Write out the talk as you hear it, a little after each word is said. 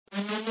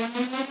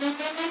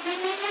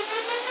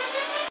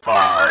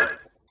5,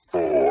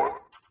 4,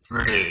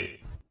 3,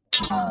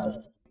 2,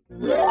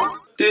 1.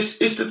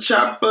 This is the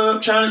chop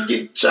up, trying to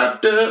get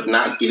chopped up,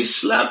 not get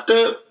slapped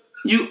up.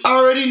 You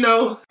already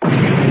know.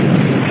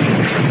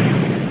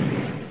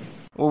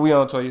 What we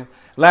on, Toya?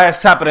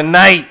 Last chop of the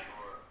night.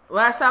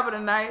 Last chop of the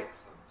night.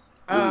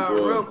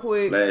 Real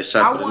quick, I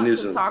want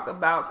to talk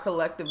about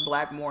collective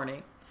black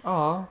mourning.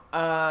 Aw.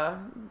 I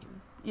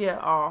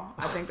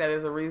think that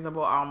is a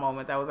reasonable awe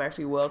moment. That was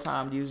actually well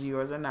timed. Use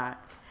yours or not.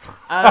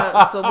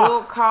 So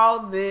we'll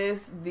call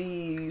this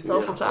the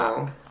social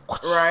chop,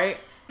 right?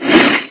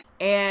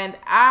 And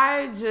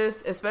I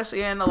just,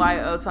 especially in the light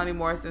of Toni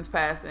Morrison's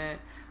passing,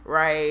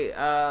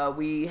 right?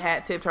 We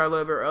had tipped her a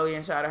little bit earlier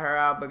and shouted her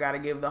out, but got to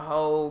give the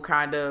whole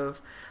kind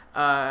of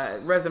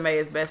resume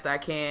as best I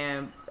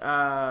can.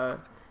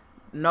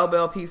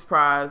 Nobel Peace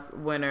Prize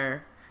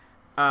winner,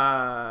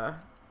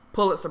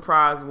 Pulitzer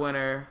Prize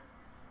winner,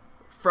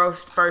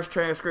 first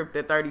transcript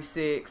at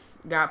 36,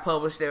 got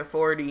published at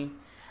 40,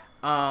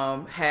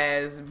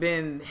 has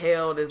been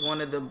hailed as one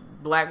of the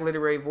black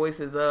literary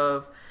voices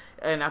of,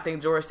 and I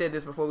think George said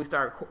this before we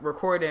start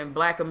recording,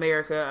 Black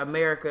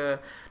America,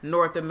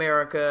 North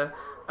America,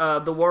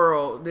 the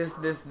world, this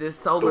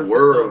solar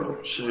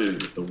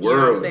system. The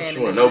world.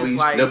 You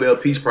know Nobel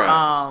Peace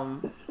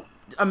Prize.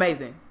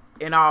 Amazing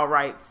in all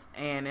rights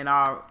and in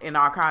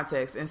our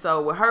context. And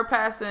so with her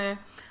passing,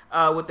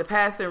 with the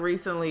passing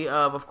recently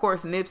of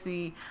course,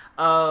 Nipsey,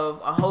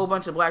 of a whole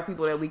bunch of black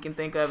people that we can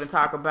think of and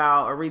talk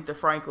about, Aretha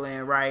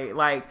Franklin, right?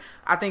 Like,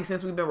 I think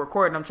since we've been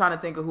recording, I'm trying to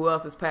think of who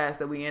else has passed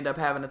that we end up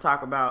having to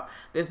talk about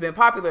that's been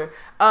popular.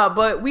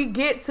 But we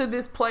get to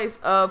this place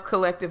of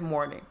collective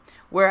mourning,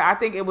 where I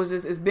think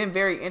it's been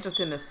very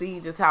interesting to see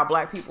just how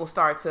black people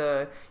start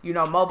to,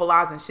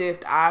 mobilize and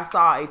shift. I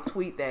saw a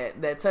tweet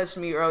that touched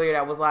me earlier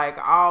that was like,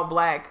 all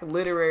black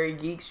literary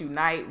geeks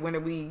unite. When are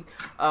we,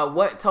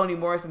 what Toni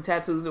Morrison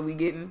tattoos are we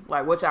getting?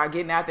 Like, what y'all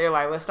getting out there?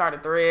 Like, let's start a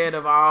thread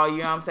of all,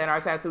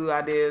 our tattoo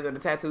ideas or the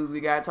tattoos we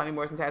got, Toni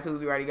Morrison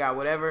tattoos we already got,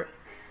 whatever.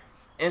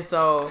 And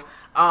so,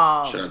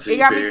 it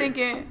got me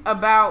thinking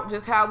about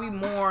just how we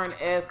mourn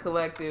as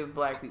collective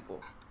black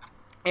people.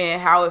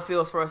 And how it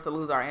feels for us to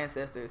lose our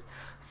ancestors.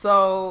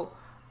 So,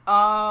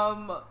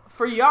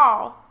 for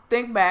y'all,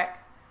 think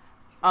back.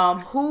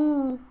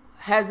 Who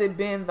has it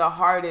been the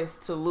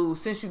hardest to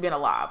lose since you've been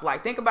alive?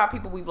 Like, think about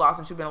people we've lost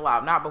since you've been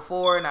alive. Not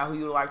before, not who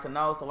you would like to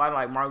know. So,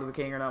 like Martin Luther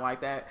King or nothing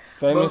like that.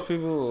 Famous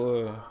people?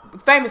 Or?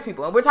 Famous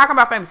people. And we're talking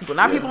about famous people.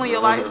 Not people in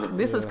your life.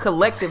 This is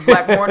collective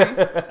black mourning.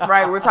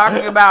 Right? We're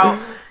talking about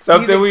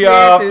something we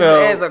all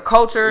felt as a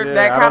culture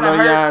that kind of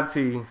hurt.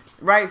 Yanti.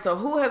 Right, so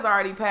who has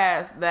already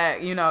passed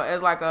that,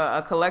 as like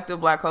a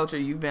collective black culture,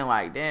 you've been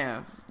like,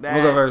 damn,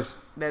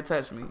 that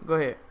touched me. Go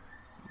ahead.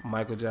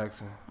 Michael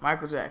Jackson.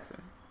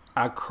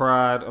 I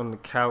cried on the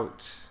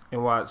couch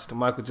and watched the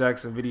Michael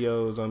Jackson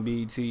videos on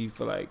BET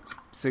for like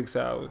 6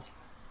 hours.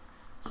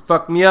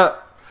 Fucked me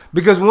up.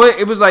 Because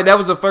it was like, that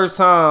was the first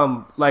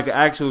time like an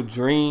actual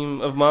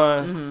dream of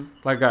mine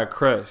like got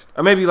crushed.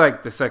 Or maybe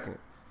like the second.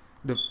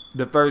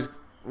 The first...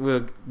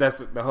 Well, that's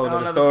the whole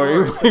other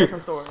story.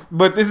 Different story.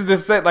 But this is the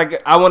set.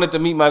 Like, I wanted to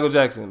meet Michael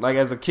Jackson. Like,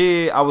 as a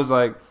kid, I was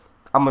like,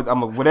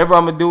 whatever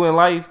I'm gonna do in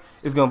life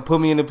is gonna put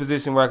me in a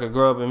position where I could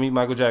grow up and meet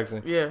Michael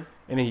Jackson. Yeah.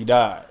 And then he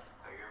died.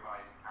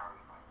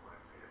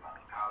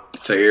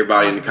 Say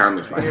everybody in the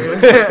comments like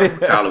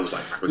Tyler was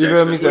like Michael Jackson. You know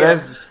what I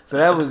mean? So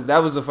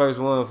that was the first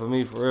one for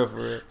me, for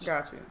real.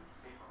 Gotcha.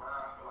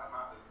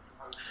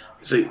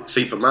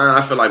 See, for mine,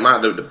 I feel like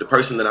the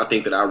person that I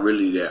think that I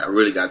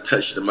really got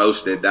touched the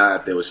most that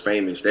died that was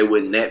famous. They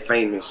wasn't that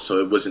famous,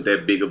 so it wasn't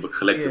that big of a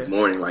collective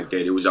mourning like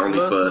that. It was only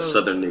for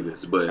Southern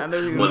niggas. But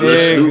when Lil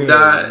Snoop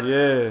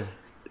died,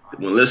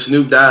 when Lil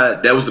Snoop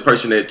died, that was the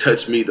person that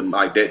touched me.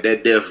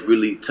 That death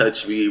really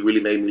touched me. It really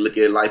made me look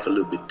at life a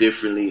little bit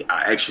differently.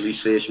 I actually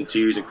shed some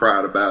tears and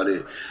cried about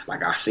it.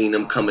 Like, I seen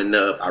him coming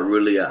up. I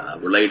really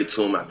related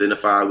to him,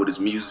 identified with his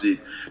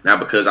music. Not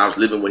because I was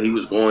living what he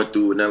was going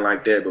through or nothing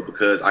like that, but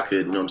because I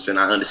could,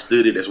 I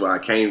understood it. That's where I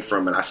came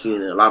from. And I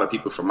seen a lot of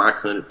people from my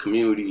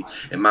community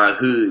and my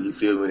hood, you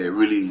feel me, that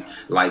really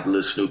like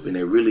Lil Snoop. And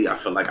they really, I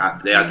feel like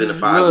they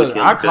identified with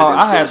him.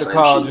 I had to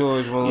call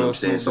George when you know what I'm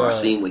saying? So I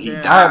seen when he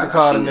died. I had to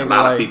call a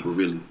lot of people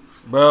really.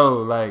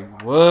 Bro,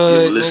 like, what?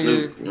 Yeah, Lil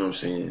Snoop, you know what I'm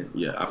saying?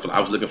 Yeah,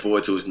 I was looking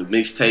forward to his new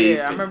mixtape.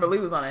 Yeah, I remember Lee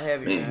was on a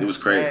heavy. Man, it was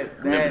crazy.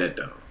 I remember that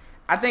though.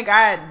 I think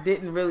I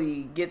didn't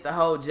really get the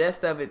whole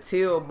gist of it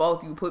till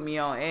both you put me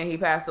on and he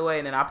passed away,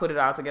 and then I put it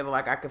all together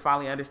like I could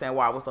finally understand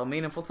why it was so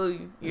meaningful to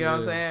you. You know what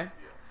I'm saying?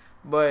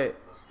 But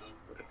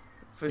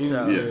for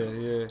sure.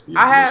 Yeah.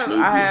 I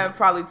have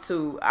probably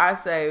two. I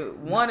say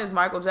one is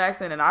Michael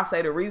Jackson, and I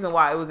say the reason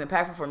why it was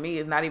impactful for me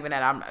is not even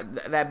that I'm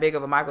that big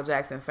of a Michael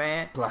Jackson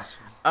fan.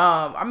 Blasphemy.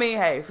 I mean,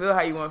 hey, feel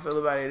how you want to feel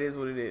about it. It is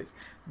what it is.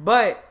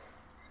 But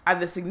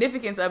the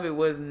significance of it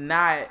was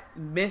not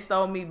missed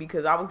on me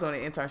because I was doing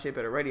an internship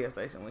at a radio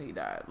station when he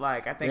died.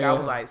 Like, I think I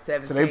was like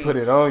 17. So they put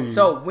it on you.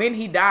 So when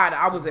he died,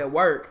 I was at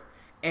work.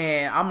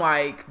 And I'm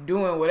like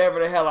doing whatever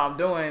the hell I'm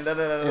doing.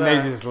 And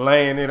they just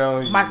laying it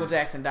on you. Michael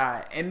Jackson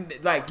died. And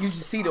like you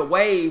should see the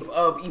wave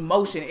of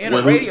emotion in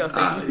a radio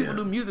station. People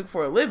do music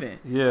for a living.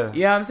 Yeah.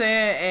 You know what I'm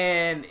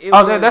saying?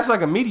 And that's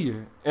like a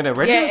meteor in a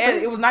radio station?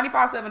 Yeah, it was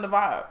 95.7 The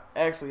Vibe,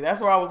 actually.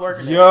 That's where I was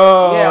working at.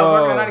 Yo. Yeah, I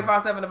was working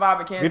at 95.7 The Vibe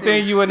in Kansas City. Good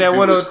thing you in that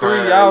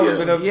 103. Y'all would have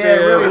been up there.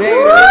 Yeah, really. They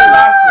really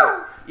lost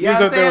it. You know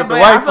what I'm saying?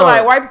 But I feel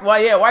like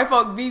white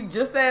folk be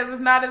just as, if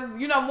not as,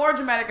 more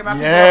dramatic about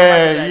people.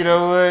 Yeah, you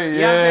know what? Yeah,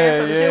 you know what I'm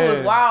saying? So the shit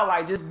was wild,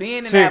 like just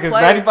being in that place.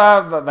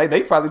 95, like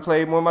they probably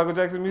played more Michael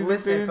Jackson music.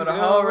 Listen, for the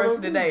whole rest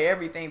of the day,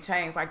 everything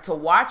changed. Like to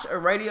watch a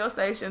radio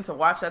station, to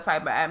watch that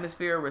type of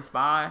atmosphere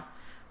respond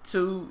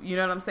to, you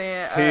know what I'm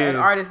saying? An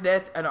artist's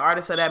death, an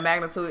artist of that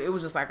magnitude, it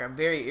was just like a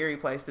very eerie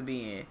place to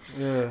be in.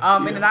 Yeah.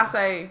 And then I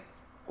say,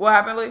 what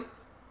happened, Lee?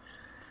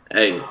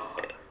 Hey.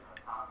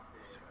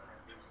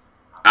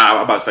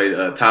 I'm about to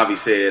say, Tavi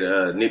said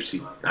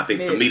Nipsey. I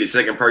think for me, the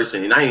second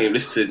person, and I ain't even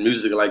listen to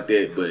music like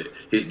that, but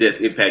his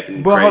death impacted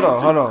me. But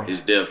hold on.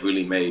 His death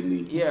really made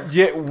me.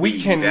 Yeah. We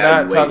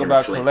cannot talk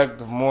about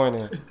collective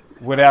mourning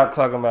without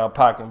talking about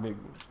Pac and Biggie.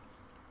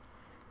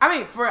 I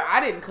mean, I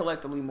didn't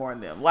collectively mourn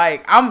them.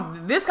 Like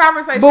this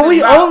conversation. But we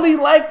about, only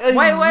like a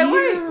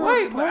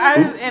wait.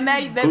 And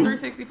that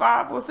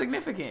 365 was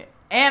significant.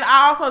 And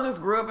I also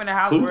just grew up in a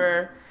house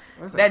where.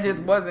 That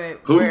just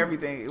wasn't where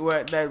everything.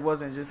 That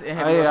wasn't just.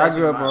 I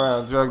grew up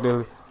around drug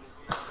dealers.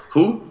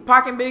 Who?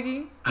 Pac and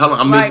Biggie. Hold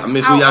on, I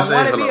miss who y'all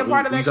saying. I want to be a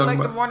part of that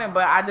collective mourning,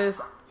 but I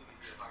just.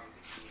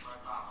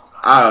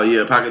 Oh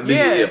yeah, Pac and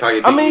Biggie. Yeah, Pac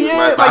and Biggie. I mean,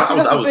 yeah,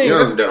 I was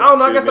young though. I don't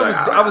know. I guess I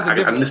was a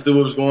different. I understood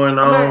what was going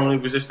on.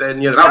 It was just that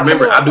and the other.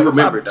 I do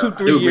remember.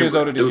 2-3 years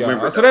older than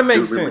y'all, so that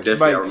makes sense.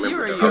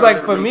 Because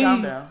like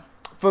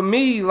for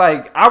me,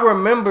 like I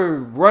remember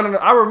running.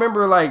 I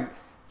remember like.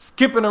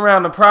 Skipping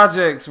around the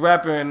projects,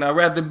 rapping, I'd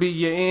rather be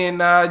your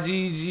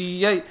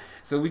N-I-G-G-A,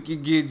 so we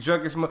could get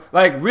drunk and smoke.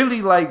 Like,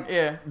 really, like,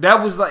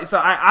 that was like, so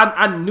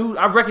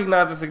I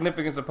recognized the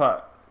significance of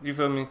Pac. You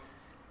feel me?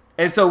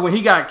 And so when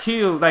he got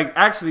killed, like,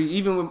 actually,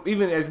 even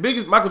as big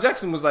as Michael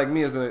Jackson was like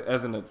me as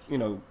an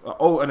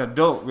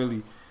adult,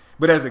 really.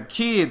 But as a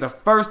kid, the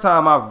first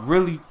time I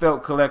really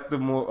felt collective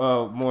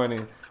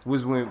mourning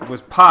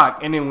was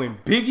Pac. And then when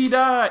Biggie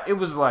died, it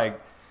was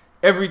like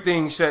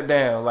everything shut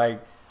down.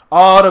 Like,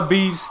 all the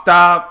beef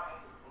stopped.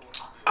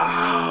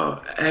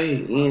 Oh,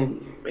 hey,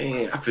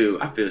 man, I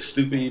feel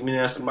stupid.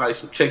 Man, somebody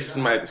from Texas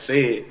might have said,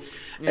 it.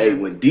 Hey,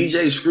 when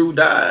DJ Screw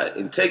died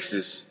in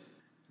Texas,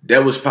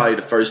 that was probably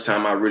the first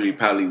time I really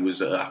probably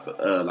was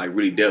like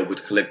really dealt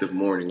with collective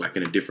mourning like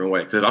in a different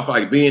way. Because I feel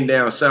like being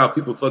down south,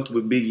 people fucked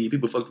with Biggie,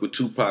 people fucked with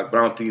Tupac, but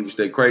I don't think it was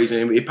that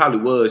crazy. I mean, it probably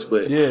was,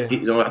 but I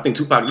think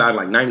Tupac died in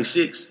like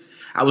 96.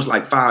 I was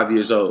like 5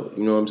 years old.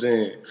 You know what I'm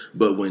saying?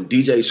 But when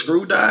DJ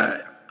Screw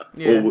died. Or,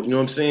 you know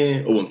what I'm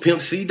saying? Or when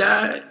Pimp C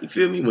died, you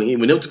feel me?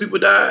 When them two people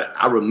died,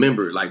 I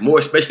remember, like, more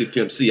especially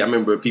Pimp C. I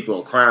remember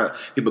people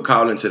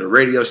calling to the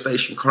radio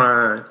station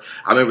crying.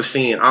 I remember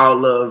seeing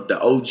all of the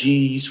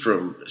OGs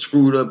from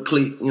Screwed Up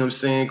Clique, you know what I'm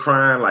saying,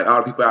 crying. Like,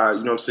 all the people I, you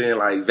know what I'm saying,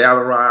 like,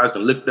 valorized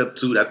and looked up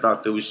to. I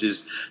thought that was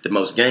just the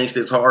most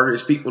gangsters,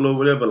 hardest people or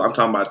whatever. I'm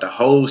talking about the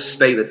whole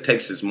state of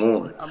Texas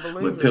mourning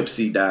when Pimp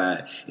C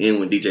died and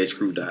when DJ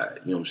Screw died.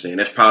 You know what I'm saying?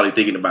 That's probably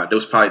thinking about,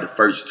 those probably the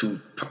first two,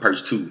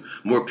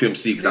 more Pimp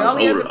C because I was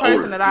older. The only other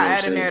person that I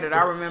add in there that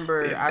I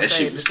remember, I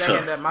say the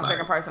second that my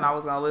second person I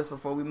was gonna list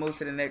before we move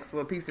to the next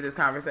little piece of this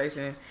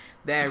conversation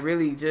that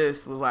really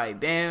just was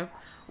like, damn,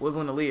 was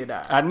when Aaliyah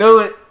died. I knew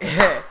it.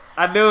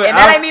 I knew it. And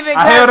that ain't even.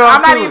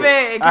 I'm not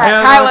even.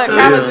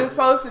 Kyla just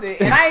posted it,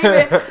 and I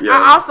even.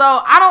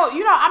 I don't.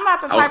 You know, I'm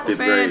not the type of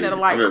fan that'll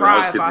like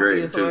cry if I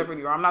see a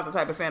celebrity, or I'm not the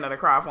type of fan that'll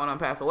cry if one of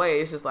them pass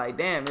away. It's just like,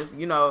 damn, it's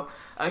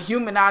a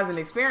humanizing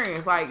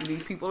experience. Like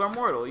these people are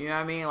mortal. You know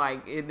what I mean?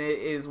 Like it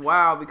is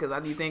wild because I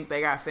do think they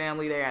got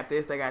family, they got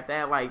this, they got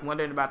that. Like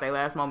wondering about their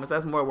last moments.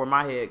 That's more where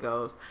my head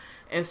goes,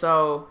 and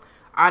so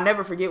I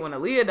never forget when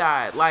Aaliyah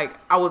died. Like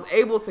I was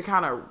able to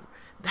kind of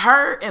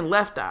her and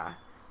Left Eye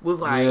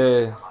was like.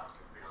 Yeah.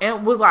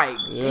 And was like,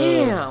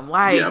 damn,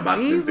 like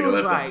these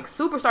was like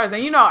superstars.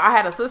 And I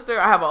had a sister.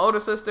 I have an older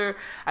sister.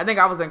 I think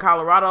I was in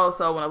Colorado.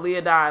 So when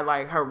Aaliyah died,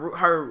 like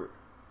her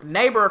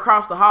neighbor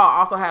across the hall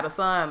also had a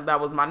son that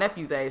was my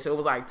nephew's age. So it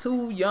was like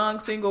two young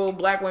single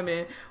black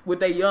women with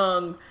their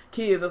young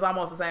kids that's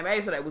almost the same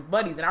age. So they was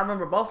buddies. And I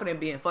remember both of them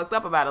being fucked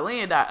up about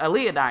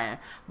Aaliyah dying.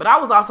 But I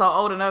was also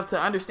old enough to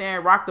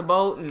understand Rock the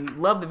Boat and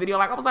love the video.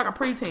 Like I was like a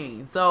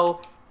preteen. So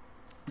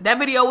that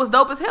video was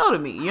dope as hell to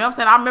me. You know what I'm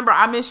saying? I remember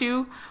I Miss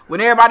You when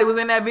everybody was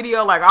in that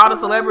video, like all the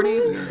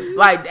celebrities,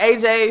 like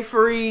AJ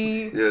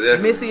Free,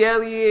 Missy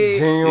Elliott,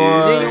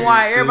 Genuine,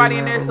 everybody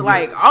in there. So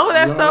like all of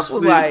that stuff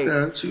was like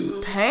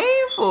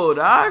painful,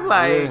 dog.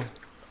 Like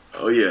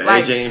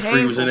like, AJ and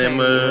Free was in that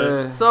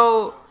mud.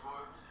 So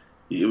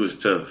it was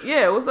tough.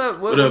 Yeah, what's up?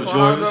 What's up,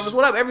 Jordan?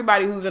 What up,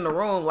 everybody who's in the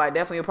room? Like,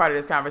 definitely a part of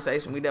this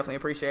conversation. We definitely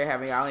appreciate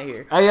having y'all in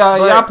here. Hey,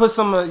 y'all put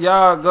some.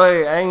 Y'all go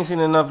ahead. I ain't seen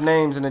enough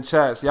names in the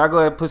chat. So y'all go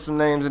ahead and put some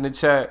names in the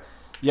chat.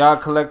 Y'all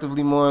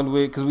collectively mourned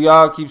with, because we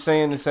all keep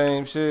saying the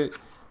same shit.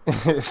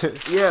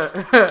 Yeah.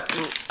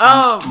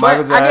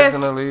 But I guess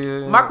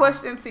my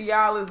question to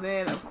y'all is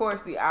then, of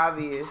course, the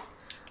obvious.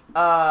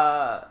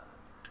 Well,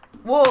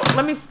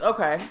 let me.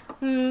 Okay.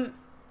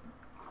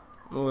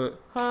 What?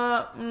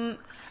 I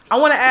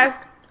want to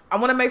ask. I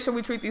want to make sure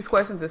we treat these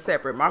questions as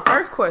separate. My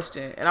first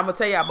question, and I'm gonna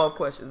tell y'all both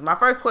questions. My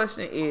first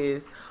question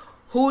is,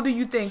 who do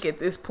you think at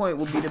this point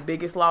will be the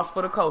biggest loss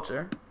for the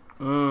culture?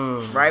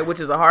 Right, which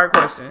is a hard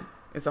question.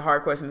 It's a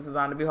hard question. It's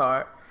designed to be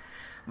hard.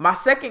 My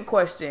second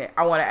question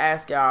I want to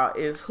ask y'all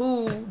is,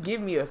 who,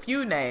 give me a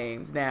few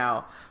names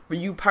now, for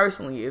you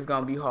personally is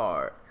going to be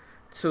hard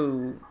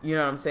to, you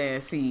know what I'm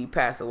saying, see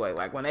pass away.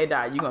 Like, when they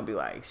die, you're going to be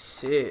like,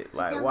 shit,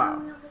 like,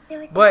 wow.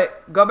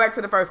 But go back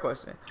to the first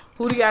question.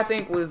 Who do y'all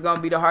think is going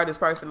to be the hardest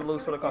person to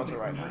lose for the culture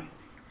right now?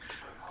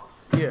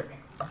 Yeah.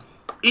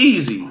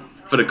 Easy.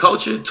 For the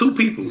culture, 2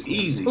 people.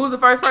 Easy. Who's the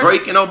first person?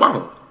 Drake and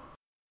Obama.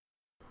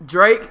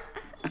 Drake?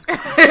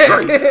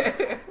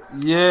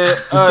 Yeah,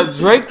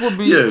 Drake would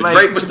be. Yeah, like,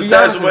 Drake was to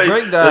pass away.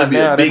 Drake died, it'd be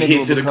a big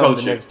hit to the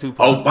culture.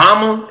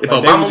 Obama, if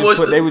like Obama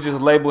was, they would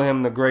just label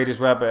him the greatest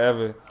rapper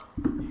ever.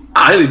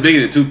 He'd be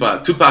bigger than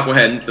Tupac. Tupac would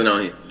have nothing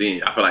on him.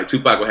 Then I feel like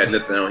Tupac would have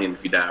nothing on him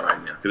if he died right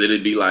now, because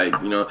it'd be like,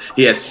 you know,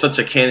 he has such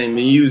a canon of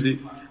music.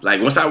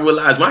 Like, once I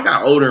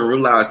got older and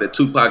realized that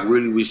Tupac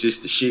really was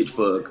just the shit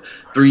for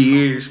 3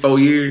 years, 4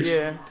 years.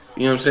 Yeah,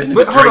 you know what I'm saying?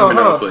 But Drake been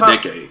on for a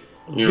decade.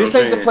 You know this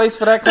ain't the place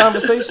for that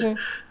conversation.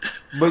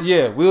 But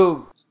yeah,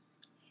 we'll.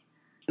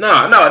 No.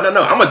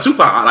 I'm a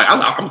Tupac.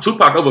 I'm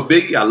Tupac over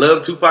Biggie. I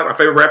love Tupac. My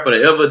favorite rapper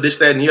ever. This,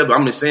 that, and the other.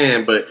 I'm just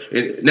saying, but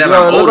now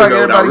that I'm older,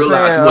 though, I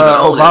realize he wasn't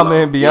on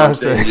Obama and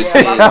Beyonce. You know just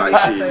saying, like,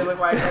 shit. They look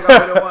like they're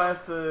gonna be the ones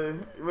to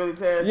really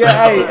tear us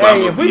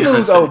hey, if we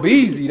lose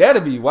Obeezy,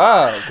 that'd be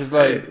wild. Cause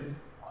like,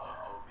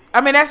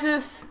 I mean, that's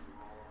just.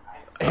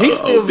 He's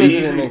still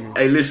visiting.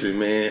 Hey, listen,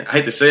 man. I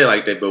hate to say it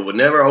like that, but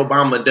whenever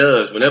Obama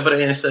does, whenever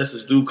the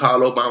ancestors do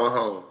call Obama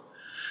home,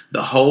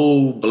 the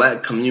whole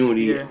black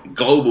community,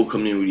 global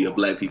community of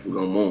black people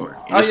gonna mourn.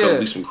 And it's gonna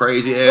be some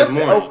crazy ass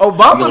mourning.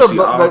 Obama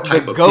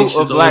the goat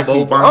of black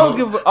people. I don't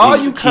give all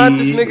you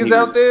conscious niggas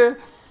out there.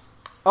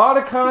 All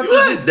the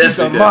conscious, he's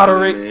a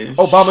moderate.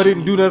 Obama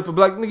didn't do nothing for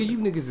black nigga. You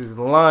niggas is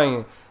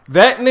lying.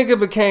 That nigga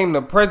became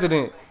the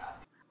president.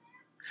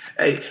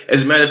 Hey,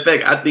 as a matter of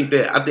fact, I think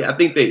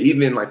that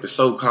even like the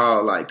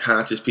so-called like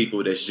conscious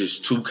people that's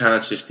just too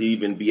conscious to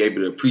even be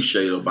able to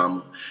appreciate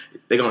Obama,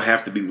 they're gonna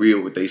have to be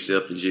real with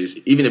themselves and just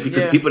even if,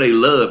 because the people they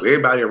love,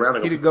 everybody around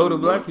them. He to go to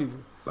black people.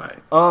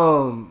 Like,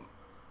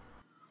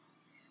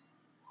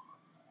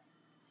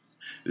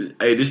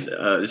 hey, this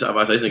I'm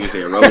about to say, this nigga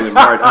said Roland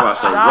Martin. I'm about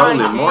to say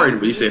Roland Martin,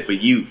 but he said for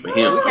you, for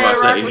him. I'm about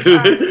to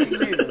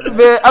say.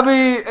 Man, I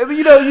mean,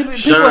 you know,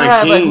 people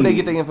have like who they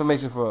get their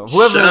information from.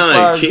 Whoever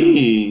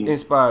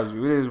inspires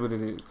you. It is what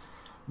it is.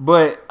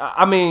 But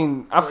I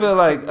mean, I feel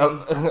like.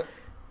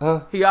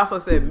 He also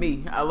said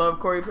me. I love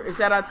Corey.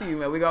 Shout out to you,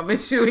 man. We gonna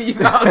miss you. You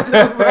go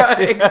too, bro.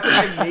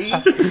 Me.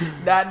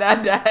 Dot.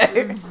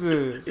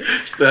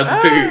 Start the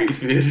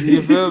period.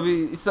 You feel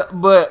me? So,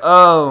 but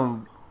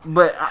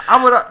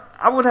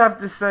I would have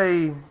to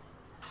say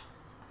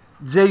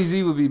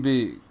Jay-Z would be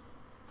big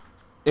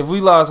if we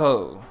lost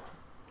Ho.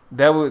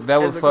 That would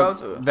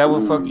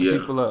fuck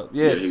people up.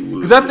 Yeah,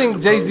 because I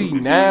think Jay-Z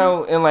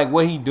now and like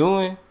what he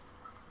doing,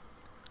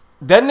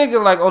 that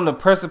nigga like on the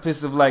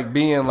precipice of like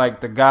being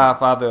like the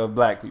godfather of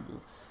black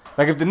people.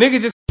 Like if the nigga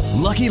just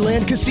Lucky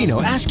Land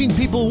Casino asking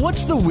people,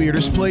 what's the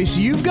weirdest place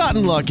you've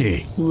gotten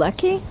lucky?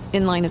 Lucky?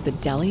 In line at the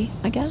deli,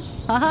 I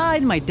guess? Aha,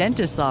 in my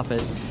dentist's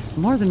office.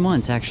 More than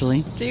once,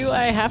 actually. Do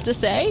I have to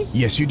say?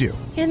 Yes, you do.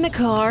 In the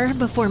car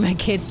before my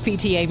kids'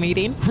 PTA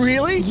meeting.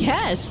 Really?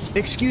 Yes.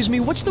 Excuse me,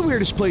 what's the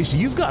weirdest place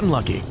you've gotten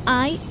lucky?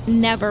 I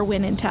never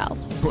win and tell.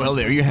 Well,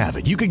 there you have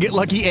it. You can get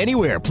lucky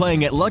anywhere,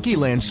 playing at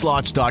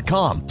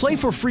LuckyLandSlots.com. Play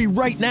for free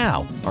right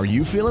now. Are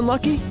you feeling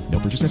lucky? No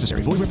purchase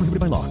necessary. Void where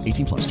prohibited by law.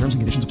 18+. Terms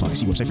and conditions apply.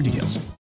 See website for details.